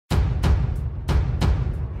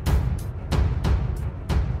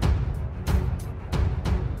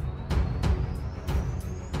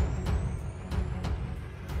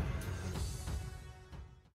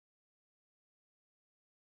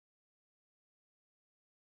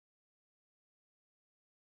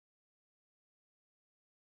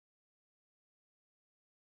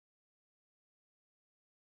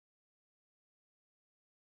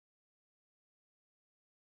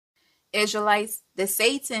Israelites, the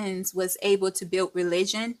Satans was able to build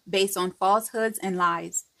religion based on falsehoods and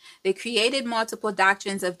lies. They created multiple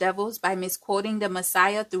doctrines of devils by misquoting the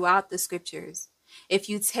Messiah throughout the scriptures. If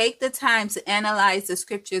you take the time to analyze the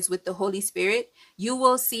scriptures with the Holy Spirit, you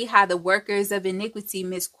will see how the workers of iniquity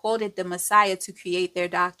misquoted the Messiah to create their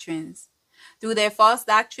doctrines. Through their false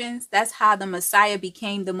doctrines, that's how the Messiah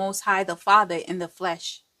became the Most High, the Father in the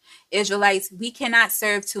flesh. Israelites, we cannot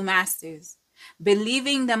serve two masters.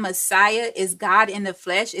 Believing the Messiah is God in the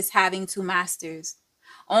flesh is having two masters.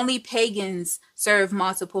 Only pagans serve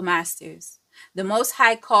multiple masters. The Most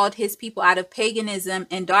High called his people out of paganism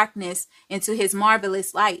and darkness into his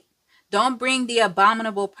marvelous light. Don't bring the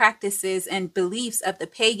abominable practices and beliefs of the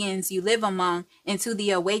pagans you live among into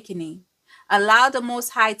the awakening. Allow the Most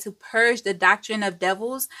High to purge the doctrine of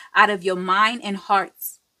devils out of your mind and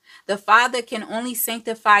hearts. The Father can only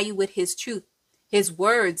sanctify you with his truth. His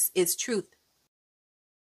words is truth.